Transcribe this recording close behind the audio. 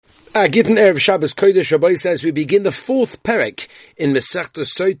Gittin Erev Shabbos Kodesh, Rabbi says we begin the fourth perek in Masechta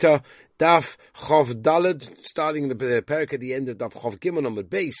Sotah, Daf Chav Daled, starting the perek at the end of Daf Chav Gimel on the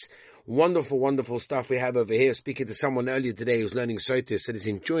base. Wonderful, wonderful stuff we have over here. Speaking to someone earlier today who's learning Sotah, said he's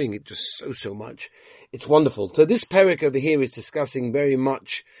enjoying it just so much. It's wonderful. So this perek over here is discussing very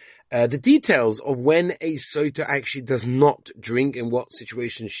much the details of when a Sotah actually does not drink, in what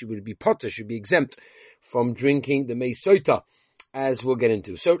situations she would be potter, should be exempt from drinking the Mei Sotah, as we'll get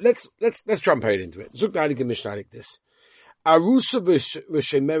into. So let's jump right into it. Zuk Dalik Mishnah like this. Arusa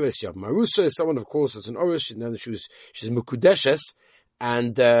v'shemeres yav. Arusa is someone, of course, that's an Orish, and she's Mukudeshes,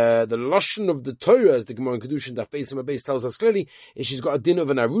 and the Lashon of the Torah, as the Gemara in Kedushin Daf Beis and Beis tells us clearly, is she's got a din of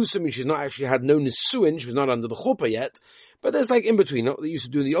an Arusa, means she's not actually had no Nisuin, she was not under the Chuppah yet, but there's like in between. What they used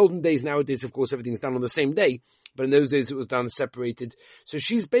to do in the olden days, nowadays, of course, everything's done on the same day, but in those days it was done separated. So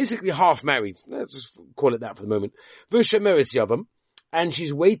she's basically half married. Let's just call it that for the moment. V'shemeres yavam, and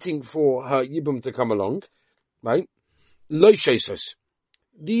she's waiting for her yibum to come along, right? Lo shesos.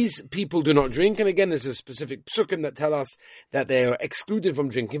 These people do not drink, and again, there's a specific psukim that tell us that they are excluded from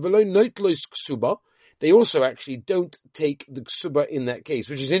drinking. V'lo noitlos ksuba. They also actually don't take the ksuba in that case,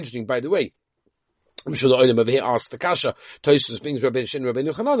 which is interesting, by the way. I'm sure the Olam over here asks the Kasha, Tosus brings Rabbeinu Shin,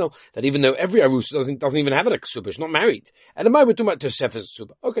 Rabbeinu Chananel, that even though every Arus doesn't even have a ksuba, she's not married. And in my we're talking about Tosefes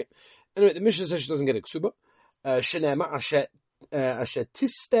ksuba. Okay. Anyway, the Mishnah says she doesn't get a ksuba. Shenema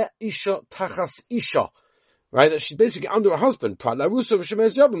ashetiste isha tachas isha. Right? That she's basically under a husband. Prat Arusa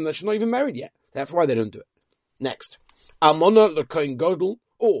v'shemeres yavam, that she's not even married yet. That's why they don't do it. Next. Almona l'koyin godel,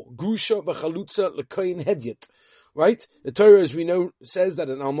 or Grusha v'chalutza l'koyin hedyet. Right? The Torah, as we know, says that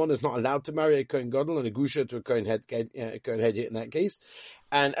an almon is not allowed to marry a kohen gadol and a grusha to a kohen hedyet in that case.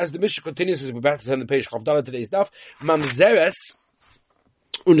 And as the Mishnah continues, as we're about to turn the page of today's daf, mamzeres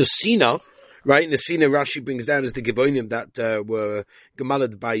unasina, right? Nasina Rashi brings down as the Givonim that were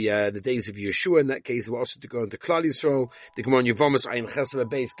gemalad by the days of Yeshua. In that case, they were also to go into Klal Yisrael. The Gemara Yevamos Ayin Chesed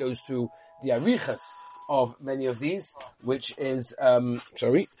base goes through the arichas of many of these, which is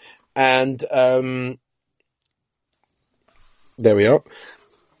there we are.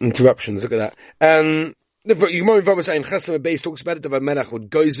 Interruptions, look at that. The Gemara Yevamos Ayin Chesed base talks about it, of a melech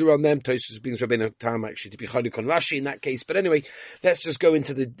would gozer on them. Tosus brings Rabbeinu Tam actually to be Chalik on Rashi in that case. But anyway, let's just go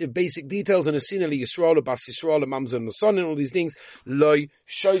into the basic details. And Asina li Yisrael, a Bas Yisrael, a Mamzer and Son, and all these things. Loi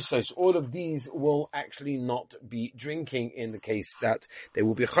Shosos. All of these will actually not be drinking in the case that they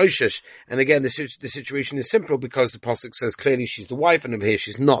will be Choshesh. And again, the situation is simple because the Pasuk says clearly she's the wife, and over here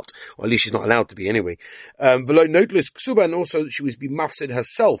she's not, or at least she's not allowed to be anyway. V'loi Notlus Ksuba, and also she was be mafsid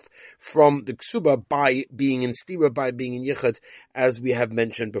herself from the Ksuba by being in stira, by being in yichud, as we have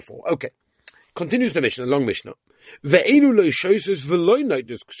mentioned before. Okay. Continues the Mishnah, a long Mishnah. Ve'elu lo shosos v'lo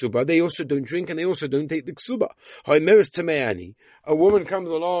notus ksuba. They also don't drink and they also don't take the ksuba. Ha'meres tameani. A woman comes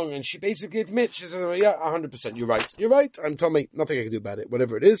along and she basically admits, she says, yeah, 100%, you're right, I'm Tommy, nothing I can do about it,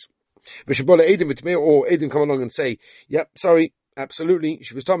 whatever it is. V'shabola edim v'tamei, or edim come along and say, yep, sorry, absolutely,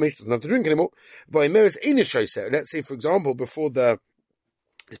 she was Tommy, she doesn't have to drink anymore. Ve'meres ina shoseh. Let's say, for example, before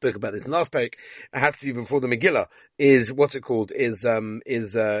we spoke about this in last parak, it has to be before the Megillah is, is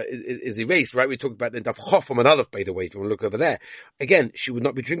erased, right? We talked about the Daf Chof from an Aleph, by the way, if you want to look over there. Again, she would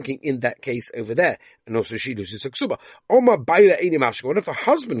not be drinking in that case over there. And also she loses her ksuba. Oma Baila Eini Mashka. What if a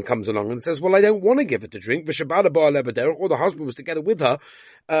husband comes along and says, well, I don't want to give her to drink, or the husband was together with her,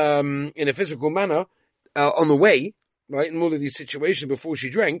 in a physical manner, on the way, right? In all of these situations before she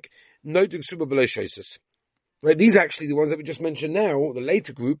drank, no to ksuba below shosis. Right, these are actually the ones that we just mentioned now, the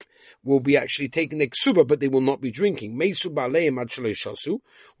later group, will be actually taking the ksuba, but they will not be drinking. What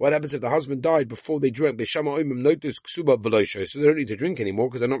happens if the husband died before they drank? So they don't need to drink anymore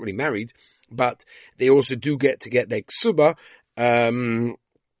because they're not really married, but they also do get their ksuba,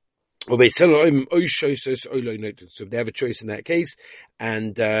 or they have a choice in that case,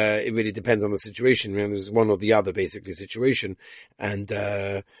 and it really depends on the situation. There's one or the other basically situation, and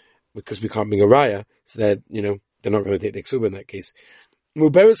because we can't bring a raya, so they're not going to take the ksuba in that case.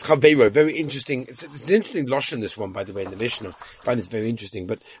 Muberes Chaveiro, very interesting. It's an interesting lashon, this one, by the way, in the Mishnah. I find it's very interesting.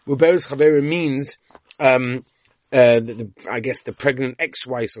 But Muberes Chaveiro means, I guess the pregnant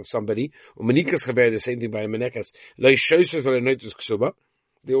ex-wife of somebody. Or Manikas Chaveiro, the same thing by Menekas. Lo shosos v'lo notus ksuba.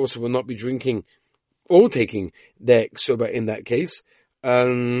 They also will not be drinking or taking their ksuba in that case.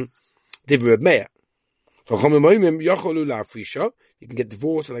 Divrei Meir. You can get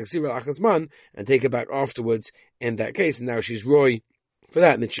divorced like Zira Achazman and take her back afterwards in that case. And now she's Roy for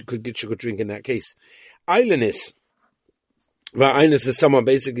that, and then she could drink in that case. Eilenis. Eilenis is someone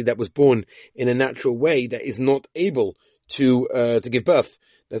basically that was born in a natural way that is not able to give birth.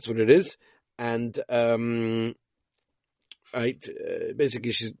 That's what it is. And right?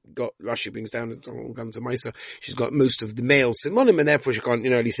 Basically, she's got, Rashi brings down, it's all guns of Maisa, she's got most of the male simonim, and therefore she can't,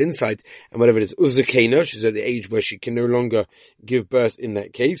 at least inside, and whatever it is, Uzakena, she's at the age where she can no longer give birth in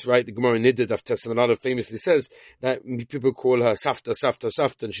that case, right? The Gemara Niddah of Tessalonada famously says that people call her Safta, Safta,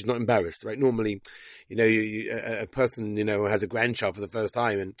 Safta, and she's not embarrassed, right? Normally, a person, has a grandchild for the first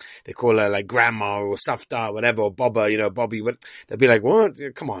time, and they call her like Grandma, or Safta, or whatever, or Baba, Bobby, they'll be like, what?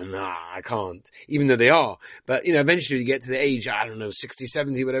 Come on, nah, I can't. Even though they are. But, eventually you get to the age, I don't know, 60,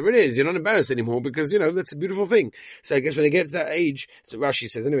 70, whatever it is, you're not embarrassed anymore because, that's a beautiful thing. So I guess when they get to that age, that's what Rashi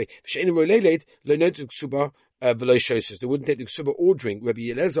says anyway, they wouldn't take the ksuba or drink.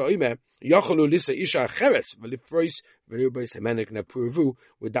 Rabbi Eliezer Omer, Yachalu Lisa Isha Cheres, Velifrois, Velibos, Hemanik, and Puruvu,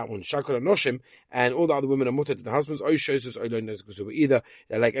 with that one, Shakar Noshim, and all the other women are mutter to the husbands, either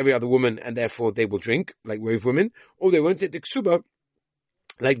they're like every other woman, and therefore they will drink, like rove women, or they won't take the ksuba,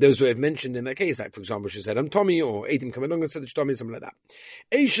 like those who have mentioned in that case, like for example, she said, I'm Tommy, or Adim come along and said, Tommy, something like that.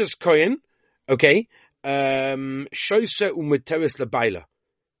 Eishas Kohen, okay, Shoisa Umeteris Labaila.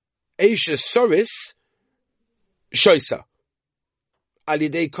 Eishas Soris, Shoisa.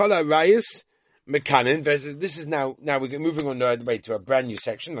 Alidei Kola Rayas, Mekanin, versus, this is now we're moving on the way to a brand new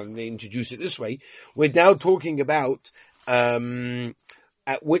section, I'm going to introduce it this way. We're now talking about, at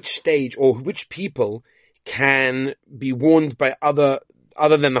which stage, or which people can be warned by other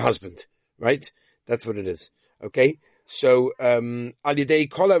than the husband, right? That's what it is. Okay? So, alidei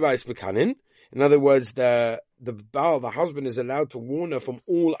kol arayis mekanin. In other words, the Baal, the husband, is allowed to warn her from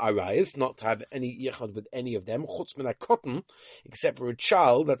all arayis, not to have any yichad with any of them, chutz min cotton, except for a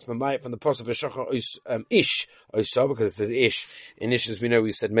child. That's mamayit from the pasuk v'shachar ish osa, because it says ish. In ish, as we know,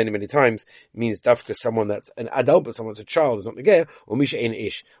 we've said many, many times, means dafka someone that's an adult, but someone's a child, is not negeh, or misha in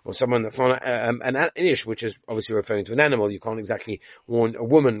ish, or someone that's not an ish, which is obviously referring to an animal. You can't exactly warn a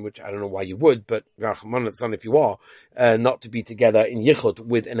woman, which I don't know why you would, but Rahman al if you are, not to be together in yichud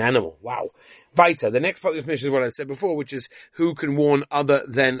with an animal. Wow. Weiter. The next part of this mission is what I said before, which is who can warn other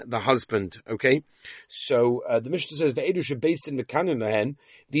than the husband. Okay, so the Mishnah says the Edusha based in Mekanin Lahen.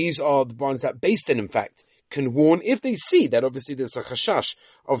 These are the ones that based in fact can warn if they see that obviously there's a chashash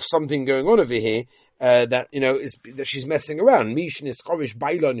of something going on over here. That that she's messing around. Mishin is chorish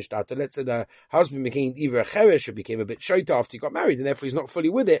bailon shtata. Let's say the husband became either a cheresh or became a bit shota after he got married, and therefore he's not fully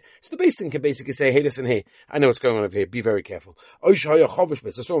with it. So the Beis Din can basically say, "Hey, listen here, I know what's going on over here. Be very careful." Let's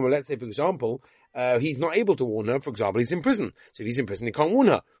say, for example, he's not able to warn her. For example, he's in prison. So if he's in prison, he can't warn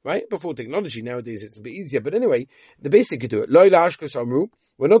her, right? Before technology, nowadays it's a bit easier. But anyway, the Beis Din could do it.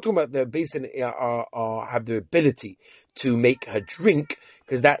 We're not talking about the Beis Din have the ability to make her drink,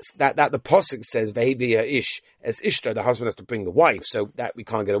 because that the pasuk says ve'heviya ish as ishta, the husband has to bring the wife, so that we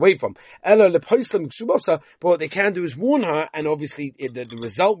can't get away from. Ella leposlam ksubasa, but what they can do is warn her, and obviously the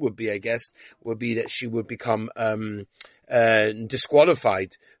result would be, I guess, that she would become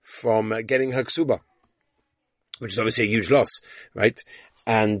disqualified from getting her ksuba, which is obviously a huge loss, right?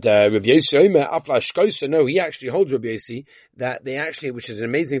 And Rabbi Yossi Omer Afla Shkosa, no, he actually holds Rabbi Yossi that they actually, which is an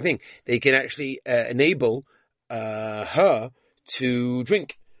amazing thing, they can actually enable her to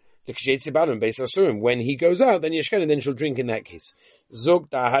drink. When he goes out, then Yeshken, and then she'll drink in that case. Zog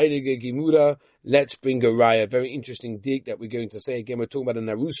da heilige Gemura. Let's bring a raya. Very interesting dig that we're going to say again. We're talking about a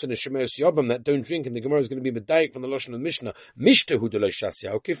Narusa and a Shemeres Yavam that don't drink, and the Gemara is going to be medayik from the Lashon of Mishnah. Mishta hu deloy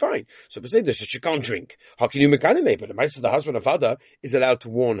shasya. Okay, fine. So say this, she can't drink. Hakinu mekanime, but the husband or father is allowed to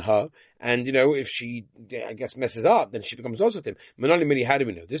warn her. And if she, I guess, messes up, then she becomes also with him. Manali many, how do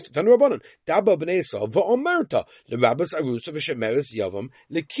we know this? Tanu Rabbanon. Daba b'nei Yisrael v'omerta l'rabbas arusa v'shemeres yavam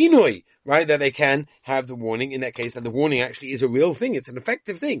lekinoi. Right, that they can have the warning in that case, and the warning actually is a real thing. It's an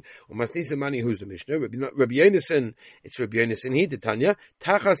effective thing. Umasnisa mani, who's the Mishnah? Rabbi Yonason. It's Rabbi Yonason here, Tanya.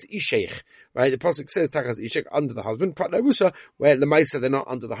 Tachas ishech. Right, the pasuk says Tachas ishech, under the husband. Prat larusa, where lemaisa they're not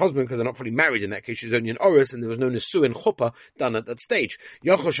under the husband because they're not fully married. In that case, she's only an oris, and there was no nesu and chuppah done at that stage.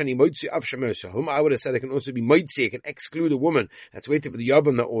 Yachoshani moitzi av shemersa. Whom I would have said it can also be moitzi. It can exclude a woman that's waiting for the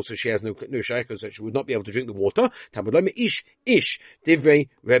yavam that also she has no shaykhos, that she would not be able to drink the water. Tabulome ish divrei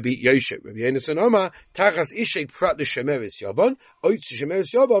Rabbi Yosh. Rabbi Yonason Omar, Tachas Ishek Prat the Shemeres Yavan, Oitzi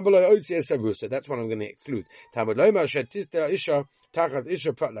Shemeres Yavan, but Oitzi Esarusa. That's what I'm going to exclude. Tamad Loma Shetista Isha, Tachas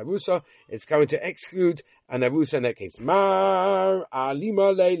Isha Prat Larusa. It's coming to exclude an Arusa in that case. Mar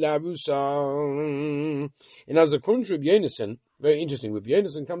Alima Le Larusa. And as a contrary, Rabbi Yonason, very interesting, Rabbi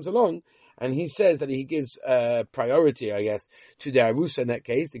Yonason comes along, and he says that he gives priority, I guess, to the Arusa in that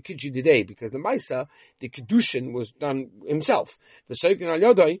case, the Kidji Didei, because the Maisa, the Kedushin was done himself. The Sokin Al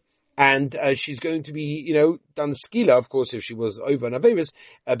Yodai, and she's going to be, done skila, of course, if she was over an Averis,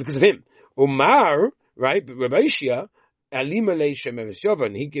 because of him. Umar, right, but Rabbi Shia, Alimale Shemeres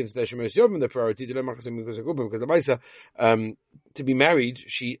Yovan, he gives the Shemeres Yovan the priority to because the Maisa, to be married,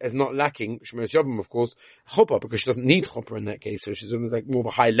 she is not lacking Shemeres Yovan, of course, Chopa, because she doesn't need Chopa in that case, so she's like more of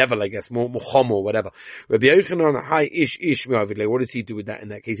a high level, I guess, more Chom or whatever. Rabbi Yochanan, high ish, what does he do with that in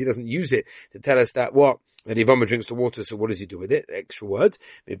that case? He doesn't use it to tell us that that Ivama drinks the water, so what does he do with it? The extra word.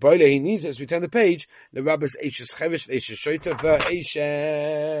 He needs it, as we turn the page, the Rabbis Eishes Chevish, Eishes Sotah,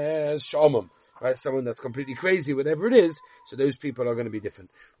 Eishes Shalom. Right, someone that's completely crazy, whatever it is, so those people are going to be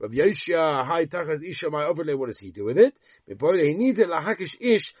different. Rav Yoshia, Hai Tachas Isha, my overlay, what does he do with it? He needs it, Lahakish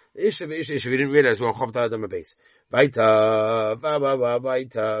Ish, Isha, we didn't realize we're on Chav Daled on a base. Vaita.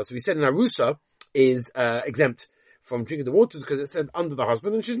 So we said an Arusa is exempt from drinking the waters because it's said under the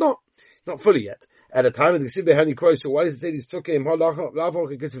husband, and she's not fully yet. At a time of the Ksibbe Hani Kroy, so why does it say these took him?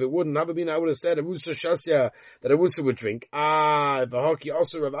 Because if it wouldn't have been, I would have said a Rusa Shasya, that a Rusa would drink. The hockey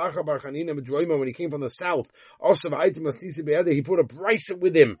also Rav Acha Bar Chanina Medroima, when he came from the south, also V'aitim Asisi Be'ede, he put a brisa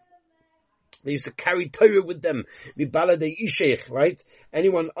with him. They used to carry Torah with them. Mibalade Ishech, right?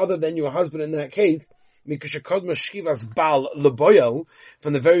 Anyone other than your husband in that case, Mikashakod Mashkivas Bal Leboyel,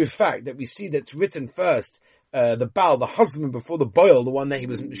 from the very fact that we see that's written first, the Baal, the husband before the boil, the one that she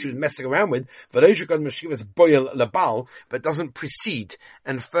was messing around with, but doesn't precede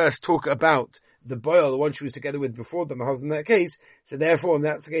and first talk about the boil, the one she was together with before them, the husband in that case. So therefore, in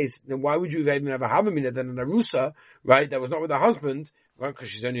that case, then why would you even have a Havamina than an Arusa, right, that was not with her husband, right, because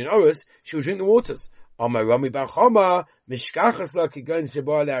she's only an Orus, she would drink the waters.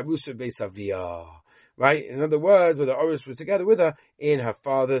 Right? In other words, where the Orus was together with her in her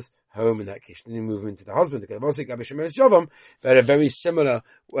father's home in that case. Then you move into the husband. But a very similar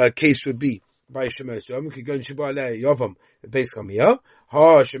case would be by Shemeres Yovam. You could go in Shabbat Yovam, the base Kamiyah.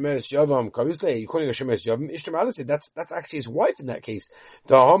 Ha Shemeres Yovam, Kavisle. You're calling a Shemeres Yovam. Ishtam Alasi. That's actually his wife in that case.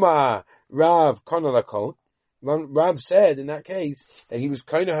 Dahoma Rav Konalakol. Rav said in that case that he was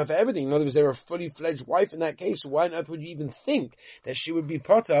kind of her for everything. In other words, they were a fully fledged wife in that case. So why on earth would you even think that she would be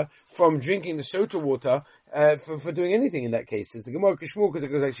potter from drinking the Sotah water for doing anything in that case? It's the Gemara Kishmul, because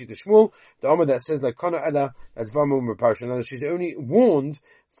it goes actually to Shmuel, the Amar that says like Kana Ella, that's Vamum Reparsha. In other words, she's only warned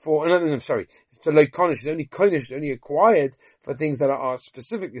for another. I'm sorry, so like Kana, she's only acquired for things that are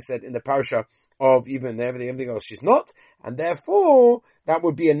specifically said in the parsha of even everything else. She's not, and therefore that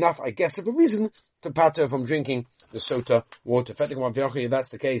would be enough, I guess, of a reason to pater from drinking the Sotah water. If that's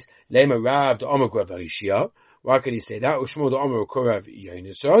the case, Lema Rav the Amar Gravishia. Why can he say that? Ushmo the Amar Korav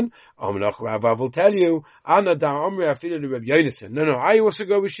Yonason. Amnach Rav will tell you. Ana da Amri Afila the Reb Yonason. No, I also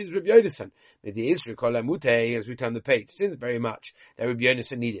go with Shid's Reb Yonason. The Israel Kolamute, as we turn the page, since very much that Reb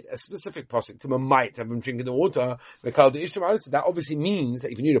Yonason needed a specific posuk to might have him drinking the water. Because the Ishmael, that obviously means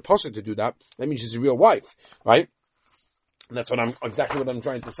that if you need a posuk to do that, that means she's a real wife, right? And that's exactly what I'm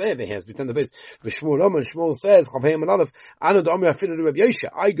trying to say over here. As we turn the page, Shmuel says,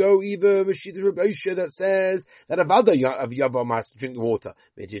 I go either with Reb Yosha that says that a Vada of Yavam has to drink the water.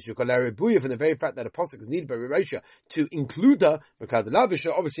 From the very fact that a posuk is needed by Reb Yosha to include her,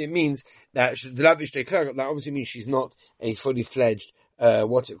 obviously it means that obviously means she's not a fully fledged, a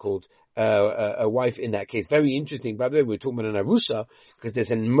wife in that case. Very interesting. By the way, we're talking about an Arusa, because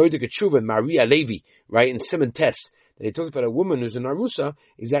there's a Modek Tshuva, Maria Levi, right, in Simon Tess. They talked about a woman who's an Arusa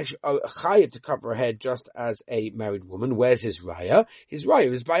is actually a chayav to cover her head just as a married woman. Where's his raya? His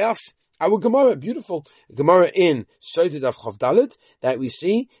raya is by us. Our Gemara, beautiful Gemara in Sotah Daf Chav Daled, that we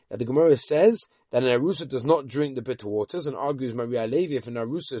see that the Gemara says that an Arusa does not drink the bitter waters, and argues Maria Levi, if an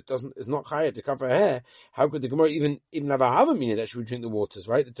Arusa is not chayav to cover her hair, how could the Gemara even have a meaning that she would drink the waters,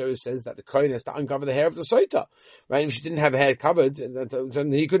 right? The Torah says that the Kohen has to uncover the hair of the Sotah, right? And if she didn't have her hair covered,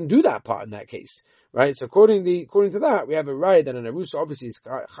 then he couldn't do that part in that case. Right, so according to that, we have a raya that an Arusa obviously is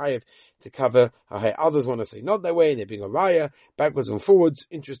chayiv to cover her hair. Others want to say not that way, and they're being a raya, backwards and forwards.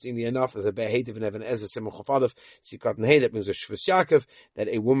 Interestingly enough, there's a be'ehativ and Evan Ezra Simon Chofadav, Sikat and Hey, that brings a Shvus Yaakov, that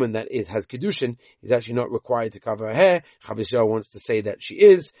a woman that has Kedushin is actually not required to cover her hair. Chavis wants to say that she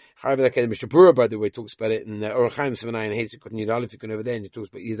is. However, that Mishnah Berurah, by the way, talks about it in Orach Chaim 7 and Hey, Sikat and Yudal, if you can over there, and he talks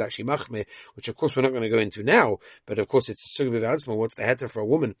about he's actually machmeh, which of course we're not going to go into now, but of course it's a sugya of what's the heter for a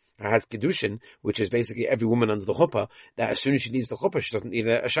woman who has Kedushin, which is basically every woman under the chuppah, that as soon as she leaves the chuppah, she doesn't need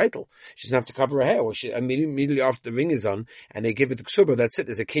a shaitel. She doesn't have to cover her hair. Or she, immediately after the ring is on, and they give it to ksuba, that's it.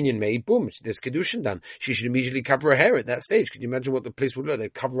 There's a kinyan made, boom, there's kedushin done. She should immediately cover her hair at that stage. Could you imagine what the place would look like?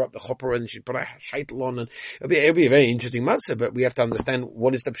 They'd cover up the chuppah and she'd put a shaitel on, and it'll be a very interesting matzah, but we have to understand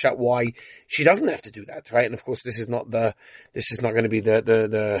what is the pshat, why she doesn't have to do that, right? And of course, this is not going to be the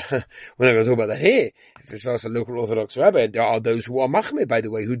we're not going to talk about that here. If it's a local Orthodox rabbi, there are those who are machmeh, by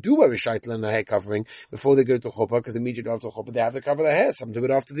the way, who do wear a shaitel and a hair covering. covering before they go to chuppah, because immediately after chuppah they have to cover their hair. Some do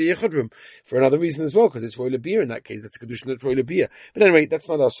it after the yichud room for another reason as well, because it's roiler beer in that case. That's a kedushin that's roiler beer. But anyway, that's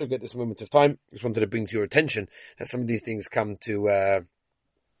not our sugya at this moment of time. Just wanted to bring to your attention that some of these things come to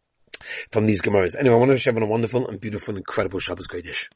from these Gemaras. Anyway, I want to wish everyone a wonderful and beautiful and incredible Shabbos Kodesh.